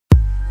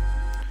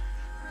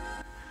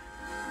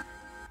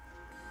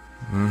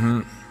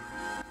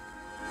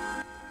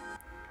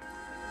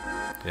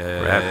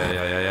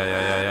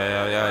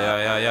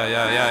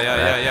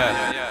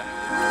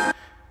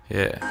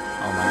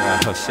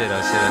shit,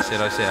 oh shit, oh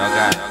shit, oh shit, oh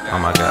god. Oh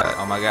my god.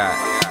 Oh my god.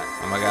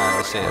 Oh my god,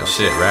 oh shit, Oh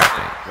shit,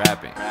 rapping.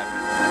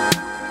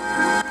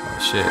 Oh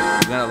shit.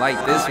 You're gonna like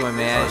this one,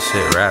 man. Oh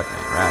shit, rapping.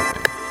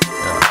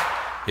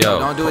 Yo,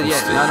 don't do it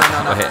yet. No.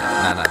 Go ahead.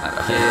 Nah.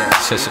 Yeah.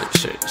 Shit.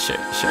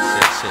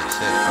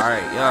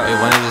 Alright, yo. Wait,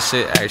 when is this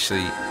shit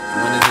actually?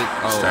 When is it?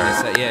 Oh,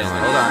 Start. yeah,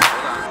 hold on.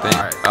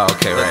 Alright. Oh,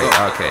 okay,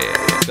 right. Okay,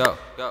 yeah.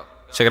 Go.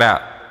 Check it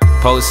out.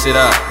 Post it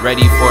up,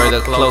 ready for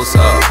the close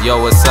up.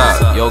 Yo, what's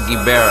up? Yogi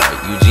Berra,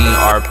 Eugene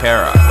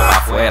Arpera,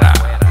 afuera.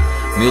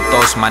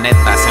 Mutos,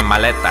 manetas, and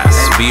maletas.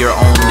 Beer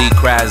only,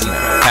 Krasner.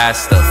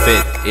 Pasta,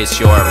 fit. It's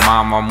your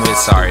mom I'm with.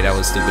 Sorry, that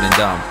was stupid and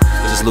dumb.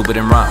 Just loop it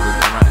and rum.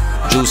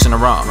 Juice in the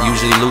rum,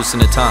 usually loose in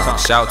the tongue.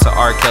 Shout to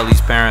R. Kelly's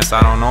parents,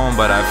 I don't know them,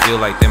 but I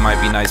feel like they might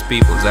be nice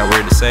people. Is that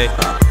weird to say?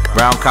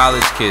 Brown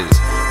college kids,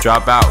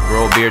 drop out,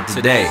 grow a beard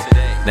today.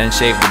 Then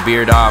shave the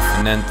beard off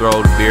and then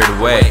throw the beard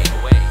away.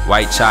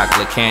 White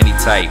chocolate candy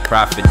type,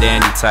 Prophet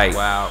Dandy type.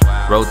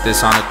 Wrote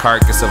this on the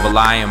carcass of a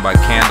lion by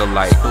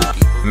candlelight.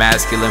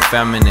 Masculine,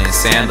 feminine,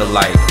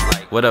 sandalite.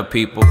 What up,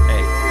 people?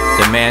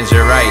 Demands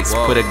your rights.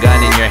 Put a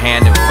gun in your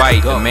hand and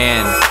fight.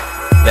 Demand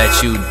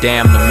that you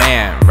damn the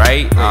man,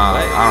 right?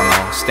 I don't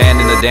know. Stand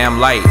in the damn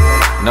light.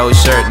 No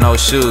shirt, no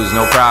shoes,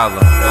 no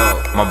problem.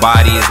 My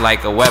body is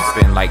like a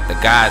weapon, like the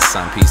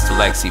Godson. Peace to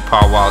Lexi,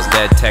 Paul Wall's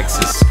dead,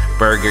 Texas.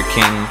 Burger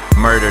King,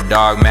 Murder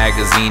Dog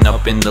magazine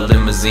up in the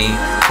limousine.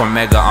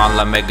 Cormega on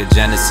La Mega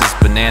Genesis,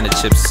 banana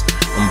chips.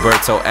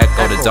 Umberto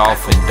Echo the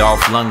Dolphin,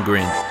 Dolph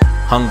Lundgren.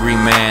 Hungry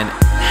man,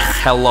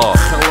 hello,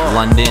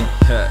 London.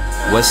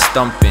 What's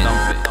stumping?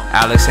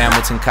 Alex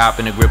Hamilton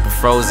copping a grip of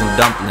frozen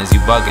dumplings. You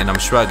bugging, I'm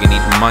shrugging,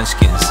 eating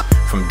munchkins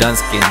from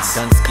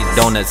Dunskins.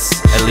 Donuts,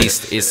 at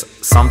least it's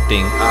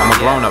something. I'm a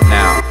grown up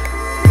now,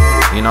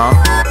 you know,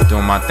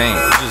 doing my thing.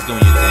 Just doing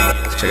your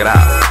thing. Check it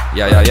out.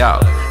 Yo.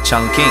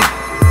 Chung King.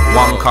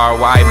 One car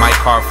wide, my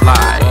car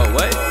fly.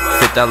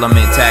 Fifth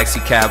Element, taxi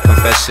cab,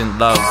 confession,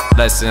 love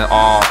lesson.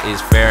 All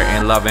is fair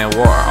in love and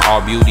war.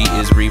 All beauty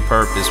is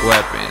repurposed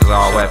weapons.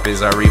 All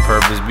weapons are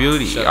repurposed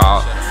beauty.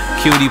 All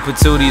cutie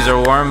patooties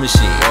are war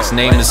machines.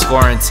 Name the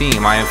scoring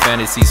team. I am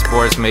fantasy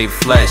sports made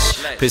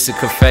flesh. Pissing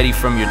confetti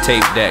from your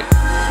tape deck.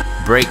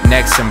 Break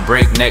necks and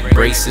break neck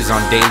braces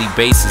on daily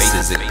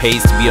basis. It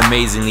pays to be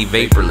amazingly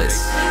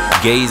vaporless.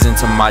 Gaze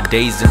into my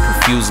dazed and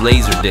confused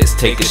laser disc.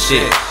 Take a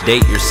shit,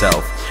 date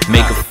yourself,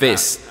 make a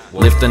fist.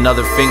 Lift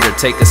another finger,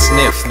 take a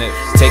sniff,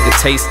 take a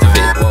taste of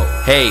it.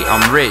 Hey,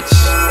 I'm rich,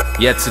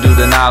 yet to do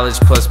the knowledge.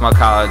 Plus my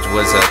college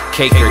was a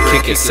cake or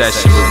kick it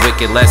session with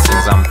wicked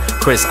lessons. I'm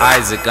Chris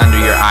Isaac under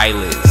your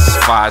eyelids.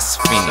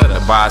 Phosphine,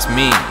 the boss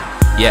mean.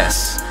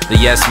 Yes, the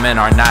yes men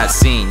are not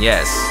seen,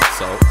 yes.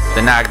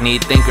 The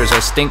knock-kneed thinkers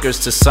are stinkers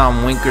to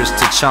some, winkers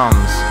to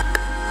chums.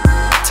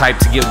 Type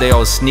to give they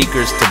old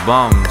sneakers to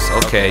bums.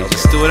 Okay,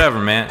 just do whatever,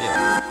 man.